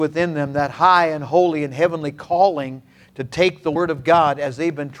within them that high and holy and heavenly calling to take the Word of God as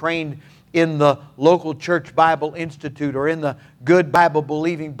they've been trained in the local church Bible Institute or in the Good Bible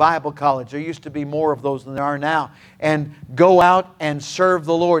Believing Bible College. There used to be more of those than there are now. And go out and serve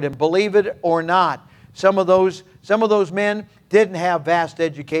the Lord. And believe it or not, some of those men didn't have vast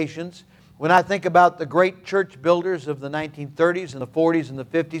educations. When I think about the great church builders of the 1930s and the 40s and the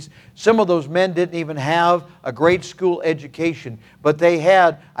 50s, some of those men didn't even have a grade school education. But they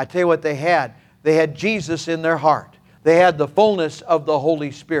had, I tell you what they had Jesus in their heart. They had the fullness of the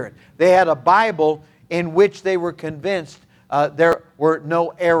Holy Spirit. They had a Bible in which they were convinced there were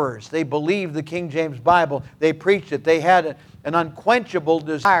no errors. They believed the King James Bible. They preached it. They had an unquenchable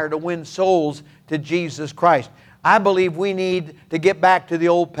desire to win souls to Jesus Christ. I believe we need to get back to the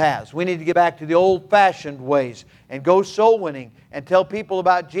old paths. We need to get back to the old-fashioned ways and go soul winning and tell people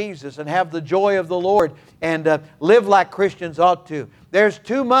about Jesus and have the joy of the Lord and live like Christians ought to. There's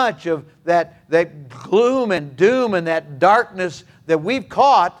too much of that gloom and doom and that darkness that we've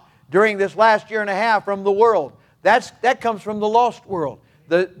caught during this last year and a half from the world. That comes from the lost world.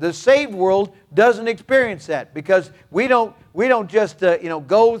 The saved world doesn't experience that because we don't just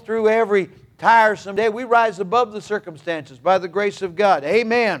go through every tiresome day. We rise above the circumstances by the grace of God.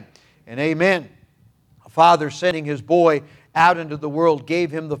 Amen and amen. A father sending his boy out into the world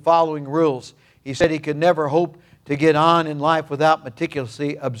gave him the following rules. He said he could never hope to get on in life without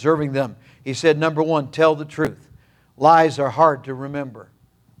meticulously observing them. He said, number one, tell the truth. Lies are hard to remember.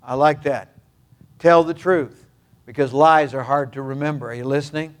 I like that. Tell the truth, because lies are hard to remember. Are you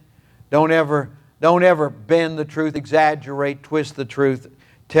listening? Don't ever bend the truth, exaggerate, twist the truth.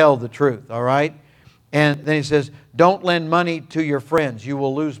 Tell the truth, all right? And then he says, don't lend money to your friends. You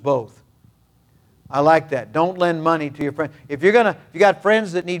will lose both. I like that. Don't lend money to your friends. If you got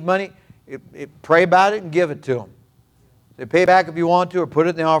friends that need money, pray about it and give it to them. They pay back if you want to, or put it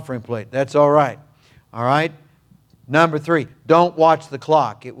in the offering plate. That's all right. All right? Number three, don't watch the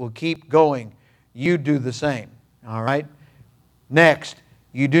clock. It will keep going. You do the same. All right? Next,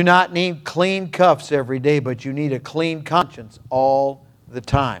 you do not need clean cuffs every day, but you need a clean conscience all the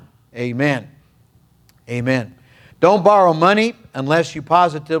time. Amen. Amen. Don't borrow money unless you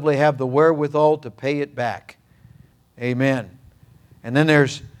positively have the wherewithal to pay it back. Amen. And then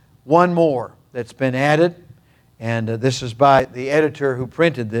there's one more that's been added, and this is by the editor who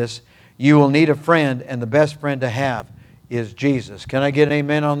printed this. You will need a friend, and the best friend to have is Jesus. Can I get an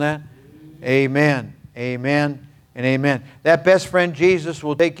amen on that? Amen. Amen and amen. That best friend, Jesus,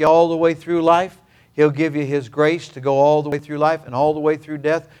 will take you all the way through life. He'll give you His grace to go all the way through life and all the way through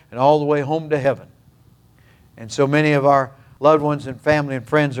death and all the way home to heaven. And so many of our loved ones and family and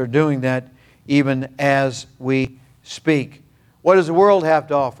friends are doing that even as we speak. What does the world have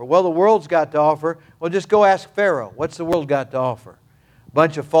to offer? Well, the world's got to offer. Well, just go ask Pharaoh. What's the world got to offer? A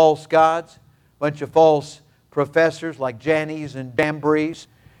bunch of false gods, a bunch of false professors like Jannes and Jambres,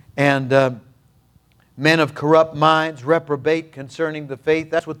 and men of corrupt minds, reprobate concerning the faith.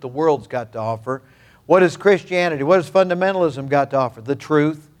 That's what the world's got to offer. What is Christianity? What has fundamentalism got to offer? The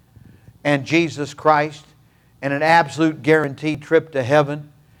truth and Jesus Christ and an absolute guaranteed trip to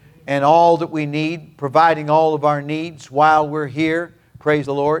heaven and all that we need, providing all of our needs while we're here. Praise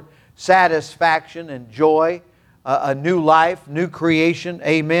the Lord. Satisfaction and joy, a new life, new creation.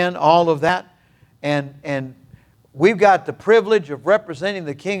 Amen. All of that. And we've got the privilege of representing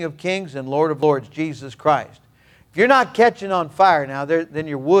the King of Kings and Lord of Lords, Jesus Christ. If you're not catching on fire now, then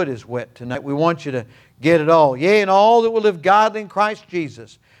your wood is wet tonight. We want you to get it all. Yea, and all that will live godly in Christ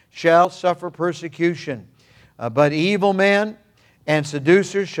Jesus shall suffer persecution. But evil men and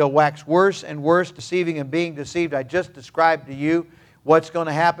seducers shall wax worse and worse, deceiving and being deceived. I just described to you what's going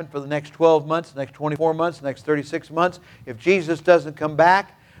to happen for the next 12 months, the next 24 months, the next 36 months. If Jesus doesn't come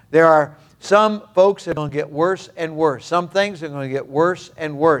back, there are some folks that are going to get worse and worse. Some things are going to get worse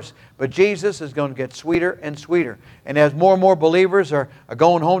and worse. But Jesus is going to get sweeter and sweeter. And as more and more believers are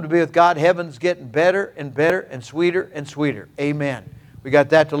going home to be with God, heaven's getting better and better and sweeter and sweeter. Amen. We got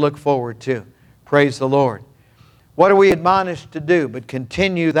that to look forward to. Praise the Lord. What are we admonished to do? But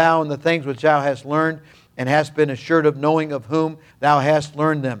continue thou in the things which thou hast learned and hast been assured of, knowing of whom thou hast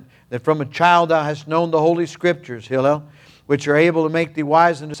learned them. That from a child thou hast known the Holy Scriptures, Hillel, which are able to make thee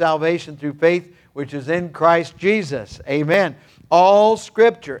wise unto salvation through faith, which is in Christ Jesus. Amen. All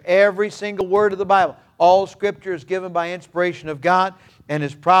Scripture, every single word of the Bible, all Scripture is given by inspiration of God and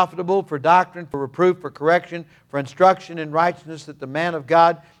is profitable for doctrine, for reproof, for correction, for instruction in righteousness, that the man of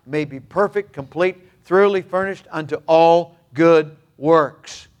God may be perfect, complete, thoroughly furnished unto all good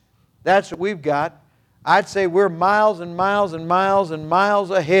works. That's what we've got. I'd say we're miles and miles and miles and miles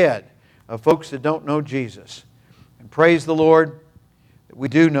ahead of folks that don't know Jesus. And praise the Lord that we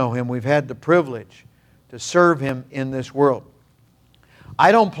do know Him. We've had the privilege to serve Him in this world.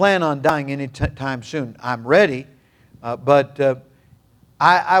 I don't plan on dying any time soon. I'm ready, but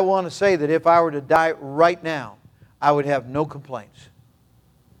I want to say that if I were to die right now, I would have no complaints.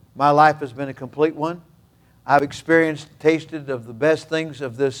 My life has been a complete one. I've experienced, tasted of the best things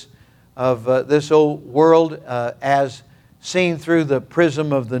of this old world as seen through the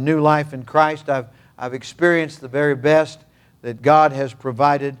prism of the new life in Christ. I've experienced the very best that God has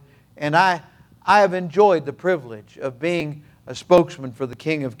provided, and I have enjoyed the privilege of being a spokesman for the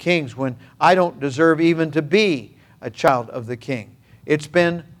King of Kings when I don't deserve even to be a child of the King. It's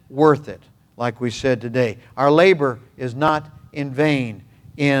been worth it, like we said today. Our labor is not in vain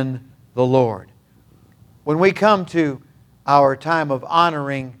in the Lord. When we come to our time of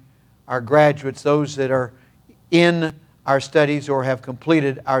honoring our graduates, those that are in our studies or have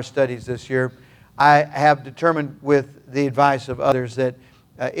completed our studies this year, I have determined with the advice of others that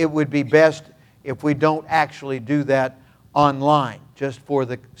it would be best if we don't actually do that online, just for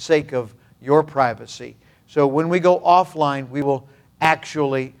the sake of your privacy. So when we go offline, we will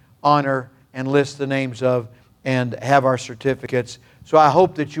actually honor and list the names of and have our certificates. So I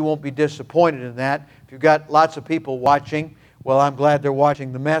hope that you won't be disappointed in that. If you've got lots of people watching, well, I'm glad they're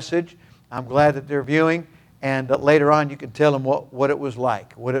watching the message. I'm glad that they're viewing. And later on you can tell them what it was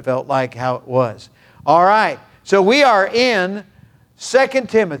like, what it felt like, how it was. All right. So we are in 2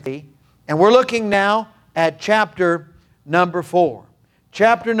 Timothy, and we're looking now at chapter number 4.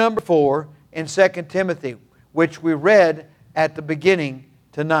 Chapter number 4 in 2 Timothy, which we read at the beginning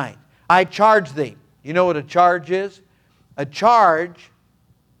tonight. I charge thee. You know what a charge is? A charge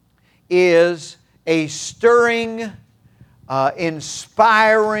is a stirring,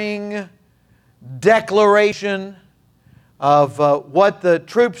 inspiring declaration of what the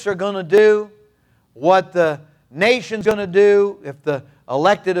troops are going to do, what the nation's going to do if the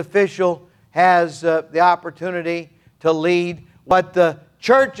elected official has the opportunity to lead, what the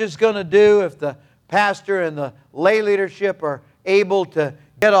church is going to do if the pastor and the lay leadership are able to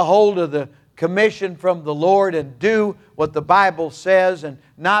get a hold of the commission from the Lord and do what the Bible says and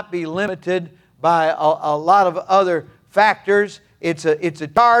not be limited by a lot of other factors. It's a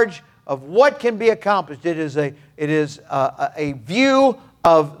charge of what can be accomplished. It is a view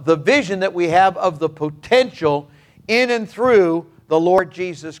of the vision that we have of the potential in and through the Lord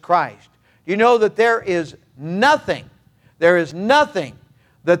Jesus Christ. You know that there is nothing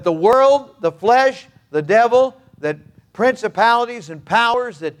that the world, the flesh, the devil, that principalities and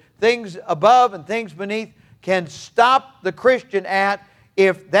powers, that things above and things beneath can stop the Christian at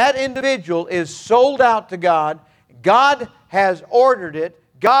if that individual is sold out to God. God has ordered it,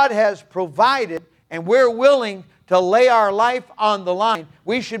 God has provided, and we're willing to lay our life on the line.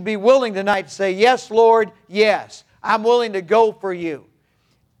 We should be willing tonight to say, yes, Lord, yes, I'm willing to go for you. You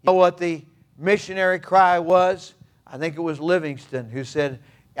know what the missionary cry was? I think it was Livingston who said,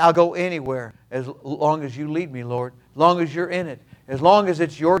 I'll go anywhere as long as you lead me, Lord. As long as you're in it. As long as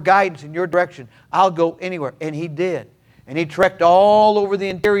it's your guidance and your direction, I'll go anywhere. And he did. And he trekked all over the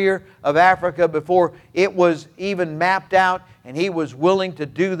interior of Africa before it was even mapped out. And he was willing to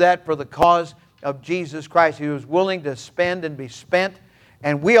do that for the cause of Jesus Christ. He was willing to spend and be spent.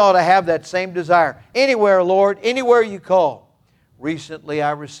 And we ought to have that same desire. Anywhere, Lord, anywhere you call. Recently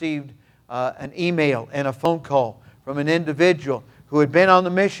I received an email and a phone call from an individual who had been on the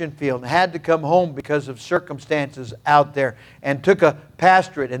mission field and had to come home because of circumstances out there, and took a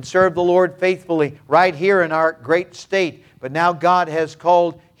pastorate and served the Lord faithfully right here in our great state. But now God has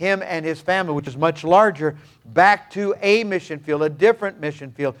called him and his family, which is much larger, back to a mission field, a different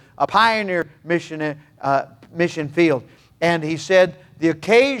mission field, a pioneer mission field. And he said the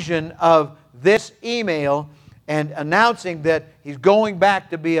occasion of this email and announcing that he's going back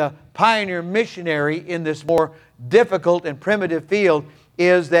to be a pioneer missionary in this more difficult and primitive field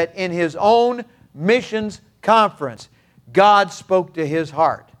is that in his own missions conference, God spoke to his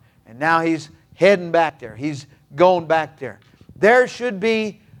heart. And now he's heading back there. He's going back there. There should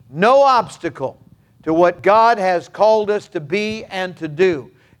be no obstacle to what God has called us to be and to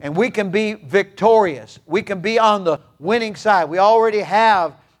do. And we can be victorious. We can be on the winning side. We already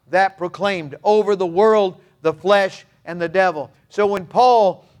have that proclaimed over the world, the flesh, and the devil. So when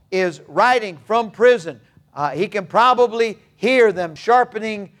Paul is writing from prison, he can probably hear them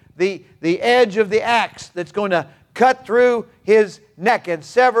sharpening the edge of the axe that's going to cut through his neck and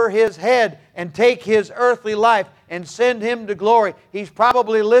sever his head and take his earthly life and send him to glory. He's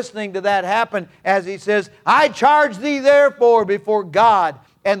probably listening to that happen as he says, I charge thee therefore before God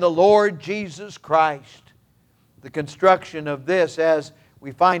and the Lord Jesus Christ. The construction of this, as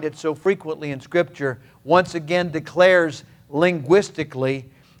we find it so frequently in Scripture, once again declares linguistically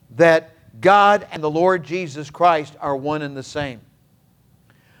that God and the Lord Jesus Christ are one and the same.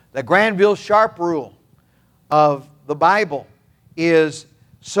 The Granville Sharp rule of the Bible is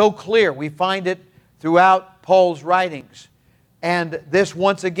so clear. We find it throughout Paul's writings. And this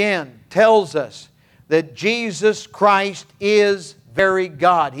once again tells us that Jesus Christ is very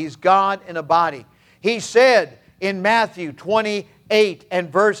God. He's God in a body. He said in Matthew 28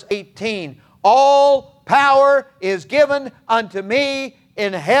 and verse 18, "All power is given unto me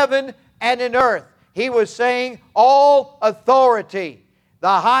in heaven and in earth." He was saying all authority.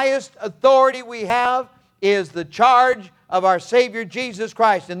 The highest authority we have is the charge of our Savior Jesus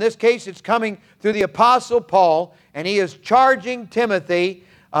Christ. In this case, it's coming through the Apostle Paul, and he is charging Timothy,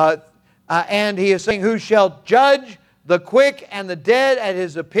 and he is saying, "Who shall judge the quick and the dead at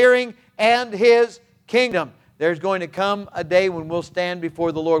His appearing and His kingdom." There's going to come a day when we'll stand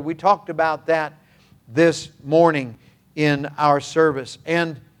before the Lord. We talked about that this morning in our service.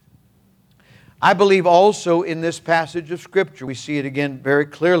 And I believe also in this passage of Scripture, we see it again very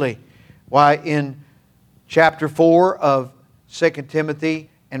clearly. Why, in chapter 4 of 2 Timothy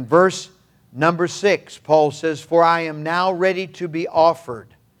and verse number 6, Paul says, "For I am now ready to be offered."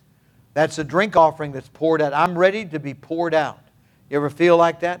 That's a drink offering that's poured out. I'm ready to be poured out. You ever feel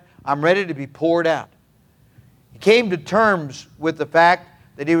like that? I'm ready to be poured out. He came to terms with the fact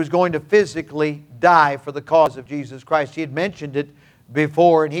that he was going to physically die for the cause of Jesus Christ. He had mentioned it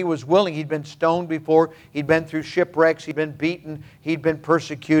before, and he was willing. He'd been stoned before. He'd been through shipwrecks. He'd been beaten. He'd been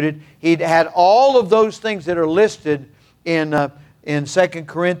persecuted. He'd had all of those things that are listed in 2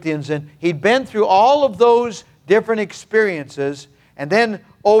 Corinthians. And he'd been through all of those different experiences. And then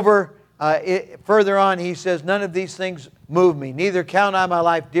further on, he says, "None of these things move me. Neither count I my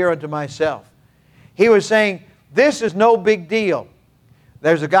life dear unto myself." He was saying, this is no big deal.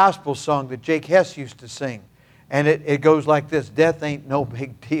 There's a gospel song that Jake Hess used to sing. And it goes like this: "Death ain't no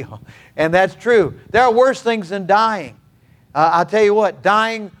big deal." And that's true. There are worse things than dying. I'll tell you what,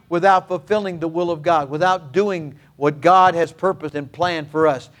 dying without fulfilling the will of God, without doing what God has purposed and planned for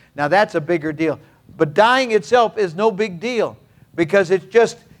us. Now that's a bigger deal. But dying itself is no big deal, because it's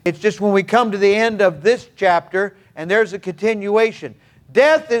just when we come to the end of this chapter and there's a continuation.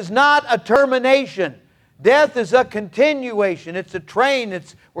 Death is not a termination. Death is a continuation. It's a train.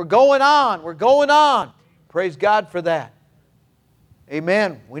 We're going on. We're going on. Praise God for that.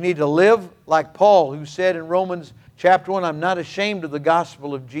 Amen. We need to live like Paul, who said in Romans chapter 1, "I'm not ashamed of the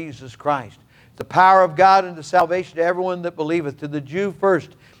gospel of Jesus Christ. It's the power of God unto salvation to everyone that believeth, to the Jew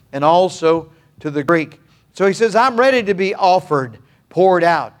first, and also to the Greek." So he says, I'm ready to be offered, poured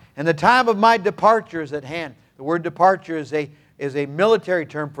out. And the time of my departure is at hand. The word departure is a military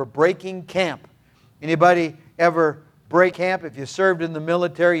term for breaking camp. Anybody ever break camp? If you served in the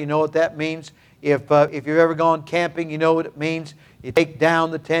military, you know what that means. If you've ever gone camping, you know what it means. You take down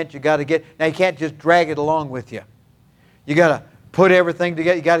the tent. Now you can't just drag it along with you. You got to put everything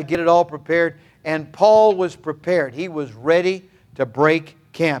together. You got to get it all prepared. And Paul was prepared. He was ready to break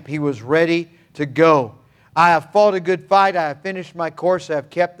camp. He was ready to go. "I have fought a good fight. I have finished my course. I have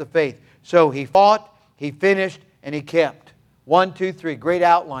kept the faith." So he fought, he finished, and he kept. 1, 2, 3. Great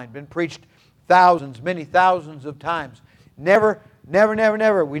outline. Been preached many thousands of times. Never.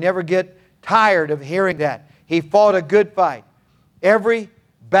 We never get tired of hearing that. He fought a good fight. Every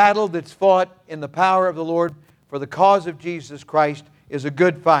battle that's fought in the power of the Lord for the cause of Jesus Christ is a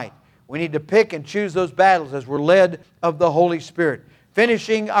good fight. We need to pick and choose those battles as we're led of the Holy Spirit.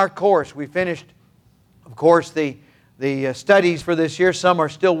 Finishing our course. We finished, of course, the studies for this year. Some are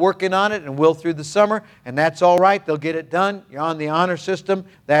still working on it and will through the summer, and that's all right. They'll get it done. You're on the honor system.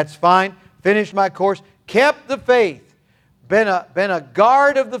 That's fine. Finished my course. Kept the faith. Been a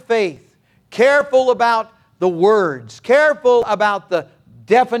guard of the faith. Careful about the words. Careful about the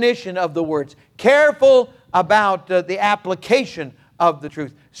definition of the words. Careful about the application of the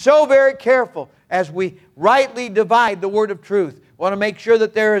truth. So very careful as we rightly divide the word of truth. We want to make sure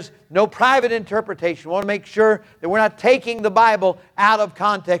that there is no private interpretation. We want to make sure that we're not taking the Bible out of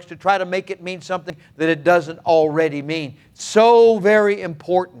context to try to make it mean something that it doesn't already mean. So very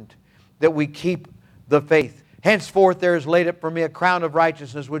important that we keep the faith. "Henceforth there is laid up for me a crown of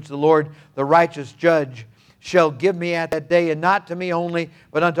righteousness, which the Lord, the righteous judge, shall give me at that day, and not to me only,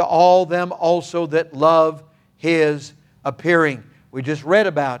 but unto all them also that love His appearing." We just read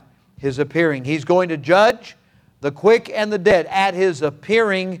about His appearing. He's going to judge the quick and the dead at His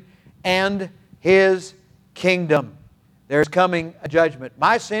appearing and His kingdom. There's coming a judgment.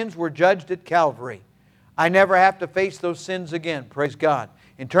 My sins were judged at Calvary. I never have to face those sins again, praise God.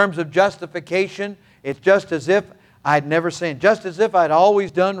 In terms of justification, it's just as if I'd never sinned, just as if I'd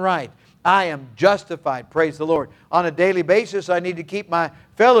always done right. I am justified. Praise the Lord. On a daily basis, I need to keep my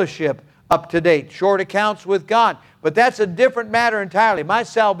fellowship up to date. Short accounts with God. But that's a different matter entirely. My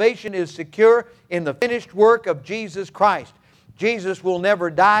salvation is secure in the finished work of Jesus Christ. Jesus will never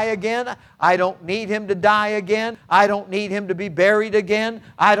die again. I don't need Him to die again. I don't need Him to be buried again.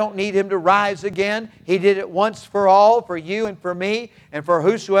 I don't need Him to rise again. He did it once for all, for you and for me, and for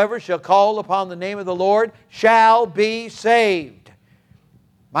whosoever shall call upon the name of the Lord shall be saved.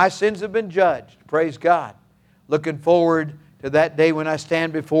 My sins have been judged. Praise God. Looking forward to that day when I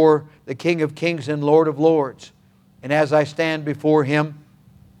stand before the King of Kings and Lord of Lords. And as I stand before Him,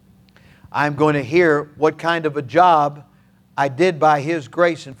 I'm going to hear what kind of a job I did by His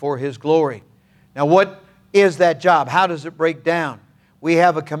grace and for His glory. Now, what is that job? How does it break down? We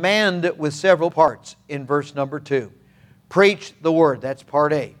have a command with several parts in verse number 2. Preach the Word. That's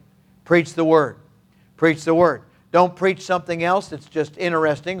part A. Preach the Word. Preach the Word. Don't preach something else that's just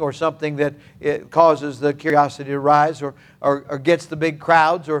interesting or something that it causes the curiosity to rise or gets the big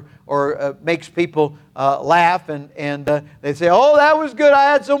crowds or makes people laugh and they say, oh, that was good.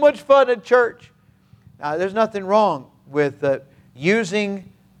 I had so much fun at church. Now, there's nothing wrong with using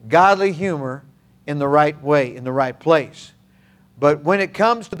godly humor in the right way, in the right place. But when it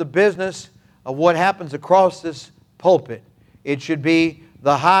comes to the business of what happens across this pulpit, it should be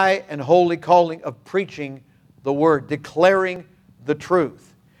the high and holy calling of preaching the Word, declaring the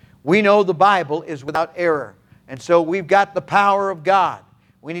truth. We know the Bible is without error, and so we've got the power of God.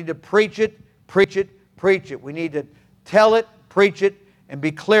 We need to preach it, preach it, preach it. We need to tell it, preach it, and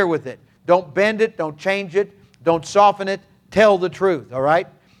be clear with it. Don't bend it, don't change it, don't soften it. Tell the truth, all right?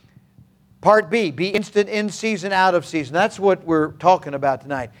 Part B, be instant in season, out of season. That's what we're talking about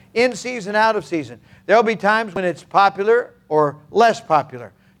tonight. In season, out of season. There'll be times when it's popular or less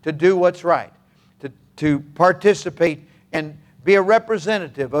popular to do what's right, to participate and be a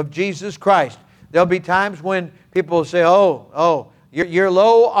representative of Jesus Christ. There'll be times when people will say, oh, you're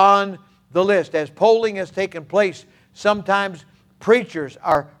low on the list. As polling has taken place, sometimes preachers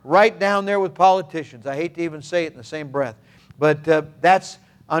are right down there with politicians. I hate to even say it in the same breath. But that's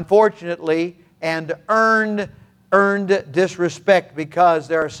unfortunately and earned disrespect because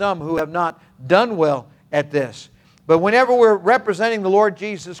there are some who have not done well at this. But whenever we're representing the Lord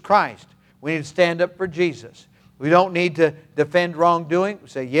Jesus Christ, we need to stand up for Jesus. We don't need to defend wrongdoing. We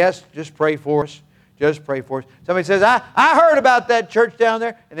say, yes, just pray for us. Just pray for us. Somebody says, I heard about that church down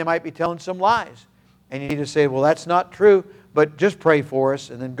there, and they might be telling some lies. And you need to say, well, that's not true. But just pray for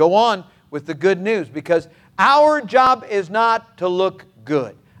us and then go on with the good news, because our job is not to look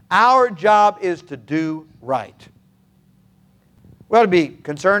good. Our job is to do right. We ought to be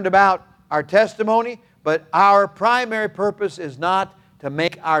concerned about our testimony, but our primary purpose is not to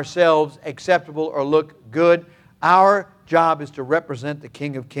make ourselves acceptable or look good. Our job is to represent the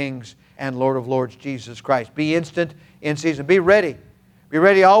King of Kings and Lord of Lords, Jesus Christ. Be instant in season. Be ready. Be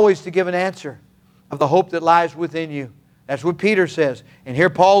ready always to give an answer of the hope that lies within you. That's what Peter says. And here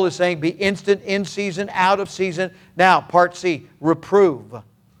Paul is saying, be instant in season, out of season. Now, part C, reprove.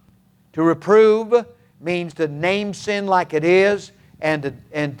 To reprove means to name sin like it is and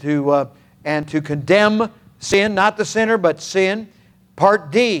to condemn sin, not the sinner, but sin.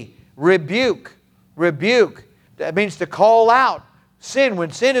 Part D, rebuke. Rebuke. That means to call out sin.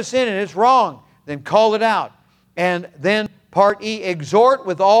 When sin is sin and it's wrong, then call it out. And then part E, exhort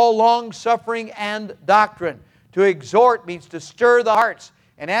with all long-suffering and doctrine. To exhort means to stir the hearts.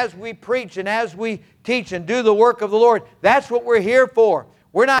 And as we preach and as we teach and do the work of the Lord, that's what we're here for.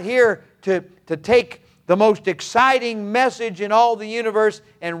 We're not here to take the most exciting message in all the universe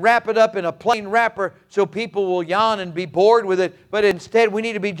and wrap it up in a plain wrapper so people will yawn and be bored with it. But instead, we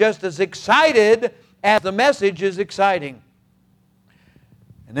need to be just as excited as the message is exciting.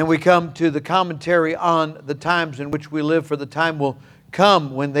 And then we come to the commentary on the times in which we live, for the time will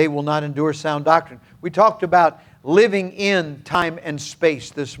come when they will not endure sound doctrine. We talked about living in time and space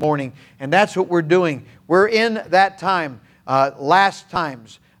this morning, and that's what we're doing. We're in that time, last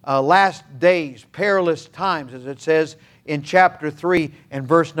times, last days, perilous times, as it says in chapter 3 and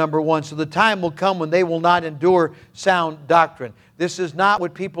verse number 1. So the time will come when they will not endure sound doctrine. This is not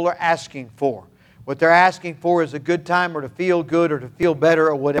what people are asking for. What they're asking for is a good time or to feel good or to feel better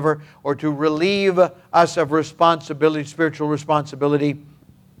or whatever, or to relieve us of responsibility, spiritual responsibility.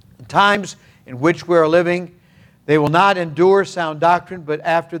 The times in which we are living, they will not endure sound doctrine, but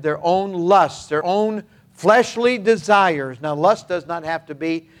after their own lusts, their own fleshly desires. Now, lust does not have to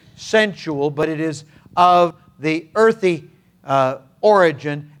be sensual, but it is of the earthy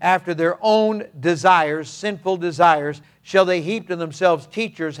origin. After their own desires, sinful desires, shall they heap to themselves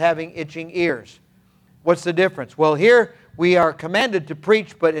teachers having itching ears. What's the difference? Well, here we are commanded to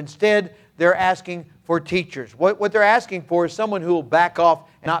preach, but instead they're asking for teachers. What they're asking for is someone who will back off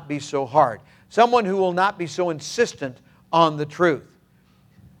and not be so hard. Someone who will not be so insistent on the truth.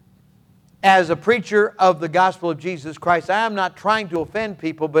 As a preacher of the gospel of Jesus Christ, I am not trying to offend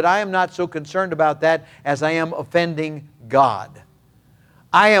people, but I am not so concerned about that as I am offending God.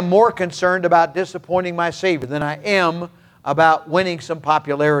 I am more concerned about disappointing my Savior than I am about winning some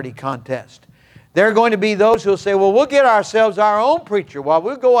popularity contest. There are going to be those who will say, well, we'll get ourselves our own preacher. Well,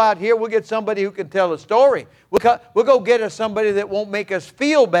 we'll go out here, we'll get somebody who can tell a story. We'll go get us somebody that won't make us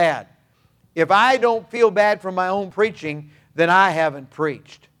feel bad. If I don't feel bad from my own preaching, then I haven't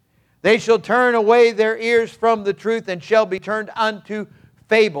preached. They shall turn away their ears from the truth and shall be turned unto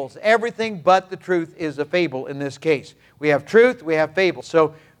fables. Everything but the truth is a fable in this case. We have truth, we have fables.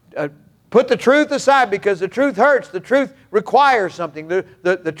 So put the truth aside because the truth hurts. The truth requires something.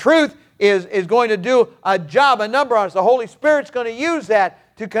 The truth is going to do a job, a number on us. The Holy Spirit's going to use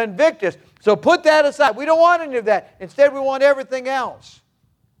that to convict us. So put that aside. We don't want any of that. Instead, we want everything else.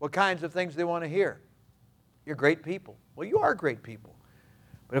 What kinds of things do they want to hear? You're great people. Well, you are great people.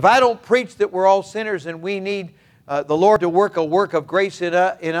 But if I don't preach that we're all sinners and we need the Lord to work a work of grace in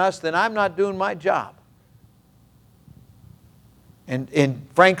us, then I'm not doing my job. And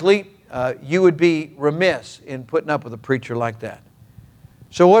frankly, you would be remiss in putting up with a preacher like that.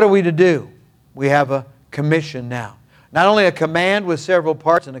 So what are we to do? We have a commission now. Not only a command with several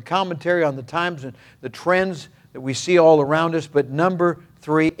parts and a commentary on the times and the trends that we see all around us, but number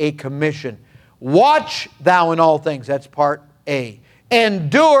 3, a commission. Watch thou in all things, that's part A.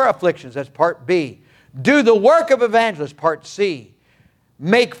 Endure afflictions, that's part B. Do the work of evangelist, part C.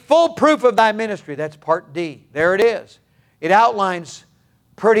 Make full proof of thy ministry, that's part D. There it is. It outlines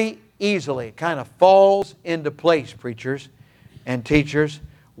pretty easily. It kind of falls into place, preachers and teachers.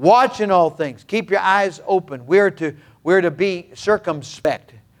 Watch in all things. Keep your eyes open. We're to be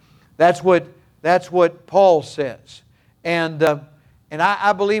circumspect. That's what Paul says. And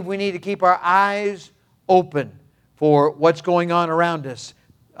I believe we need to keep our eyes open for what's going on around us.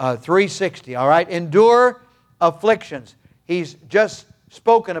 360, all right? Endure afflictions. He's just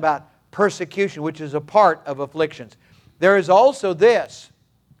spoken about persecution, which is a part of afflictions. There is also this.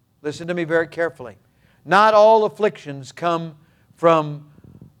 Listen to me very carefully. Not all afflictions come from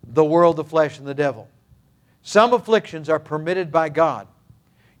the world, the flesh, and the devil. Some afflictions are permitted by God.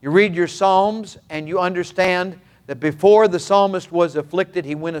 You read your Psalms and you understand that before the psalmist was afflicted,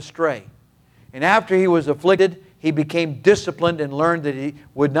 he went astray. And after he was afflicted, he became disciplined and learned that he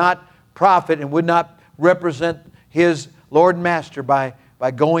would not profit and would not represent his Lord and Master by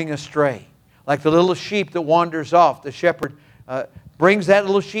going astray. Like the little sheep that wanders off, the shepherd brings that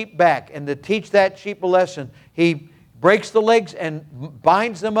little sheep back. And to teach that sheep a lesson, he breaks the legs and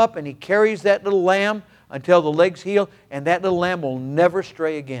binds them up, and he carries that little lamb until the legs heal, and that little lamb will never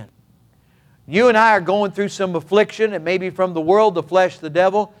stray again. You and I are going through some affliction, and maybe from the world, the flesh, the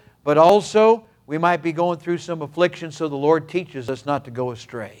devil, but also we might be going through some affliction so the Lord teaches us not to go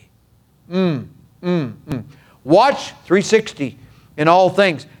astray. Watch 360 in all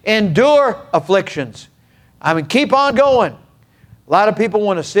things. Endure afflictions. I mean, keep on going. A lot of people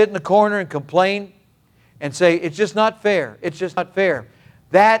want to sit in the corner and complain and say, it's just not fair. It's just not fair.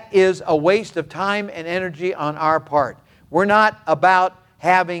 That is a waste of time and energy on our part. We're not about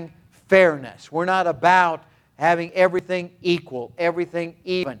having fairness. We're not about having everything equal, everything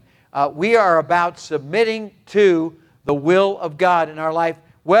even. We are about submitting to the will of God in our life,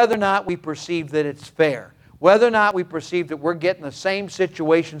 whether or not we perceive that it's fair, whether or not we perceive that we're getting the same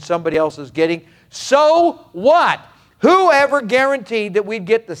situation somebody else is getting. So what? Whoever guaranteed that we'd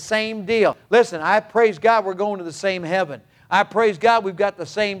get the same deal? Listen, I praise God we're going to the same heaven. I praise God we've got the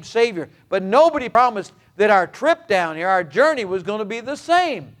same Savior. But nobody promised that our trip down here, our journey, was going to be the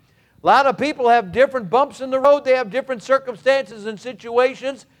same. A lot of people have different bumps in the road. They have different circumstances and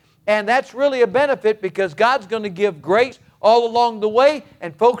situations. And that's really a benefit because God's going to give grace all along the way,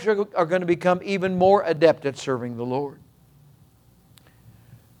 and folks are going to become even more adept at serving the Lord.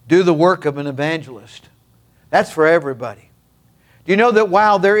 Do the work of an evangelist. That's for everybody. Do you know that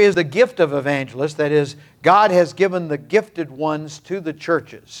while there is the gift of evangelist, that is, God has given the gifted ones to the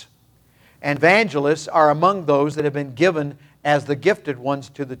churches, and evangelists are among those that have been given as the gifted ones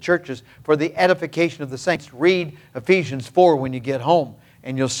to the churches for the edification of the saints. Read Ephesians 4 when you get home,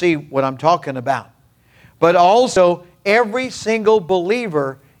 and you'll see what I'm talking about. But also, every single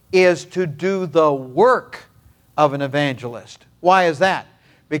believer is to do the work of an evangelist. Why is that?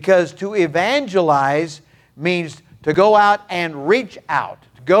 Because to evangelize means to go out and reach out,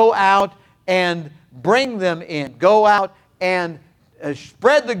 to go out and bring them in, go out and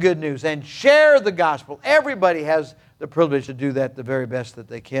spread the good news and share the gospel. Everybody has the privilege to do that the very best that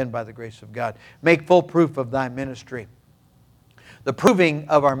they can by the grace of God. Make full proof of thy ministry. The proving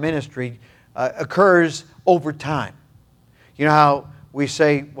of our ministry occurs over time. You know how we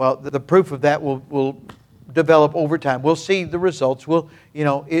say, well, the proof of that will develop over time. We'll see the results.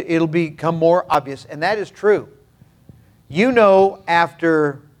 It'll become more obvious. And that is true. You know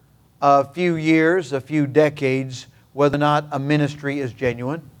after a few years, a few decades, whether or not a ministry is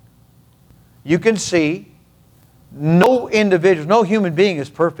genuine. You can see no individual, no human being is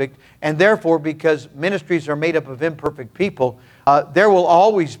perfect, and therefore, because ministries are made up of imperfect people, there will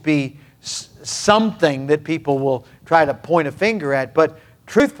always be something that people will try to point a finger at. But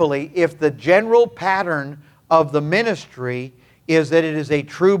truthfully, if the general pattern of the ministry is that it is a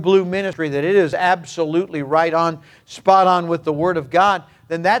true blue ministry, that it is absolutely right on, spot on with the Word of God,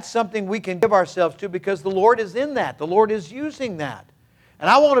 then that's something we can give ourselves to because the Lord is in that. The Lord is using that. And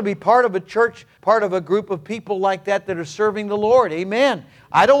I want to be part of a church, part of a group of people like that are serving the Lord. Amen.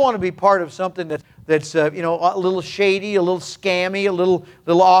 I don't want to be part of something that's a little shady, a little scammy, a little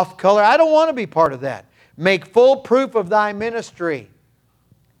off color. I don't want to be part of that. Make full proof of thy ministry.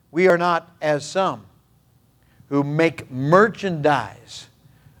 We are not as some who make merchandise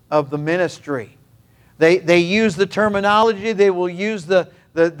of the ministry. They use the terminology. They will use the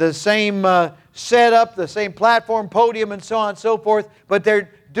same setup, the same platform, podium, and so on and so forth, but they're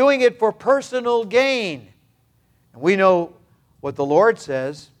doing it for personal gain. And we know what the Lord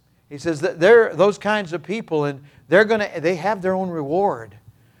says. He says that they're those kinds of people, and they have their own reward.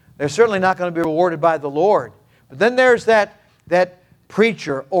 They're certainly not going to be rewarded by the Lord. But then there's that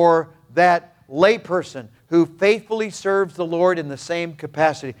preacher or that layperson who faithfully serves the Lord in the same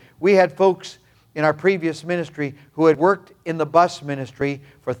capacity. We had folks in our previous ministry who had worked in the bus ministry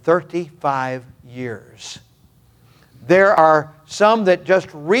for 35 years. There are some that just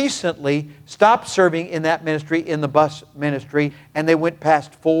recently stopped serving in that ministry, in the bus ministry, and they went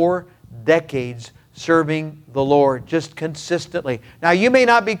past 4 decades serving the Lord just consistently. Now, you may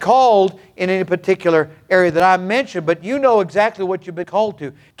not be called in any particular area that I mentioned, but you know exactly what you've been called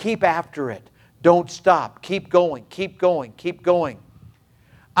to. Keep after it. Don't stop. Keep going. Keep going. Keep going.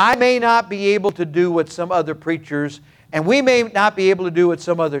 I may not be able to do what some other preachers, and we may not be able to do what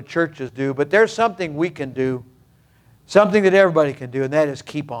some other churches do, but there's something we can do, something that everybody can do, and that is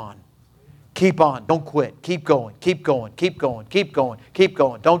keep on. Keep on. Don't quit. Keep going. Keep going. Keep going. Keep going. Keep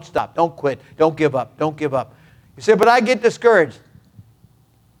going. Don't stop. Don't quit. Don't give up. Don't give up. You say, but I get discouraged.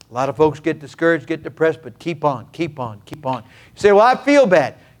 A lot of folks get discouraged, get depressed, but keep on. Keep on. Keep on. You say, well, I feel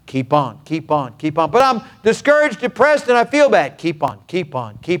bad. Keep on, keep on, keep on. But I'm discouraged, depressed, and I feel bad. Keep on, keep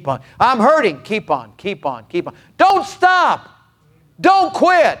on, keep on. I'm hurting. Keep on, keep on, keep on. Don't stop. Don't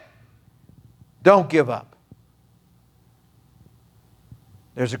quit. Don't give up.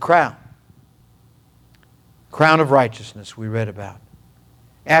 There's a crown. Crown of righteousness we read about.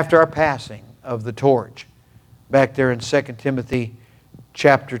 After our passing of the torch, back there in 2 Timothy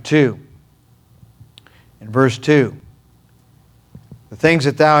chapter 2, in verse 2. The things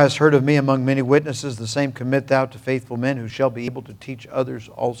that thou hast heard of me among many witnesses, the same commit thou to faithful men who shall be able to teach others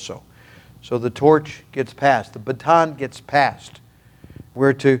also. So the torch gets passed. The baton gets passed.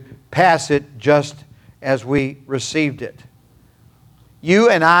 We're to pass it just as we received it. You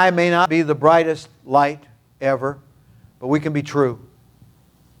and I may not be the brightest light ever, but we can be true.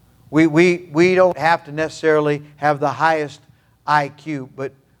 We don't have to necessarily have the highest IQ,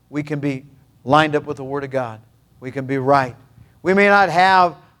 but we can be lined up with the Word of God. We can be right. We may not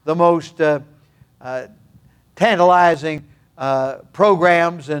have the most tantalizing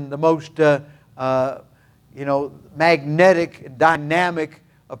programs and the most magnetic, dynamic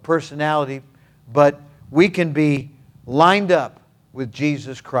of personality, but we can be lined up with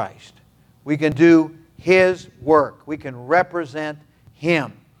Jesus Christ. We can do His work. We can represent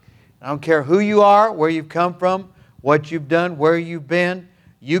Him. I don't care who you are, where you've come from, what you've done, where you've been.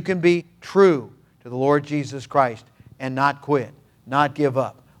 You can be true to the Lord Jesus Christ and not quit, not give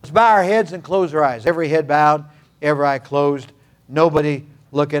up. Let's bow our heads and close our eyes. Every head bowed, every eye closed, nobody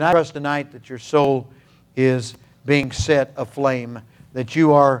looking. I trust tonight that your soul is being set aflame, that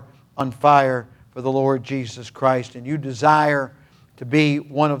you are on fire for the Lord Jesus Christ, and you desire to be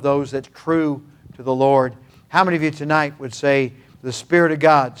one of those that's true to the Lord. How many of you tonight would say, the Spirit of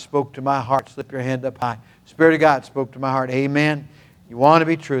God spoke to my heart? Slip your hand up high. Spirit of God spoke to my heart. Amen. You want to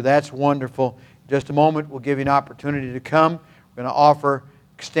be true. That's wonderful. In just a moment, we'll give you an opportunity to come. We're going to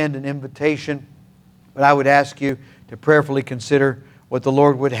extend an invitation. But I would ask you to prayerfully consider what the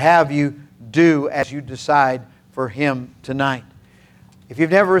Lord would have you do as you decide for Him tonight. If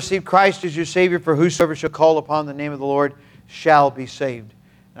you've never received Christ as your Savior, for whosoever shall call upon the name of the Lord shall be saved.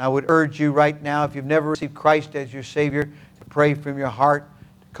 And I would urge you right now, if you've never received Christ as your Savior, to pray from your heart,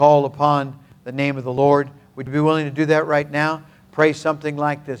 to call upon the name of the Lord. Would you be willing to do that right now? Pray something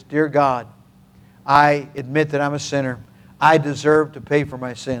like this. Dear God, I admit that I'm a sinner. I deserve to pay for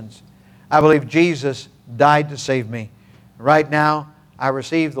my sins. I believe Jesus died to save me. Right now, I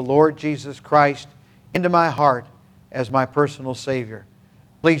receive the Lord Jesus Christ into my heart as my personal Savior.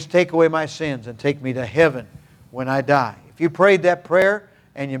 Please take away my sins and take me to heaven when I die. If you prayed that prayer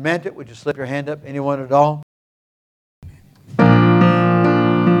and you meant it, would you slip your hand up? Anyone at all?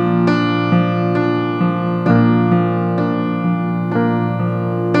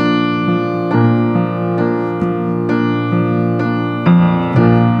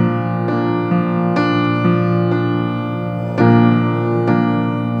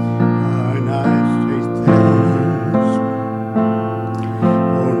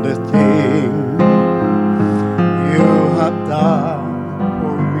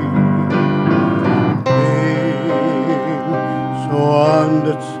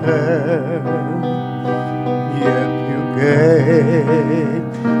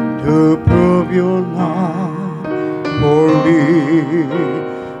 To prove your love for me,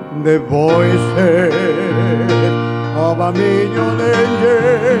 the voices of a million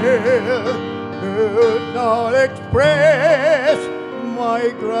angels could not express my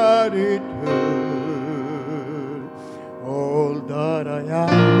gratitude. All that I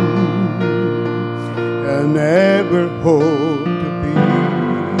am and ever hope to be,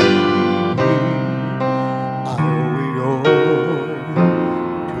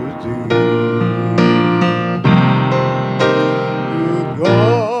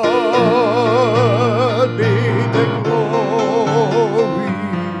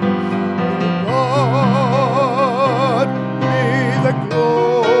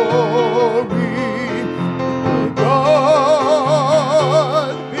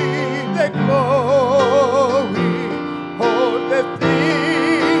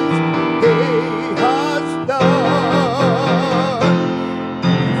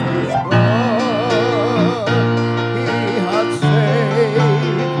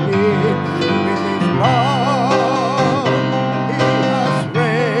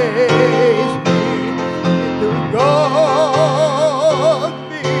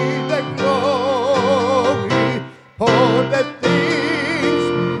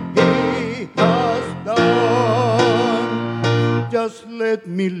 let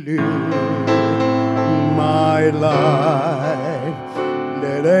me live my life.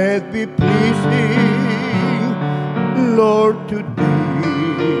 Let it be pleasing, Lord, to Thee.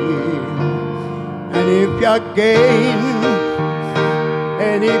 And if I gain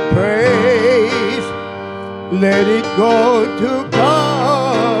any praise, let it go to Calvary.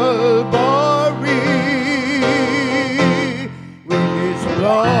 With His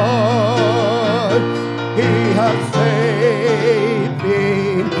blood He has saved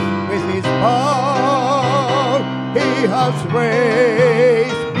me. With His power He has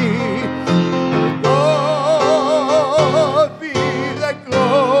raised me. God be the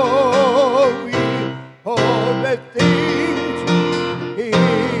glory, all the things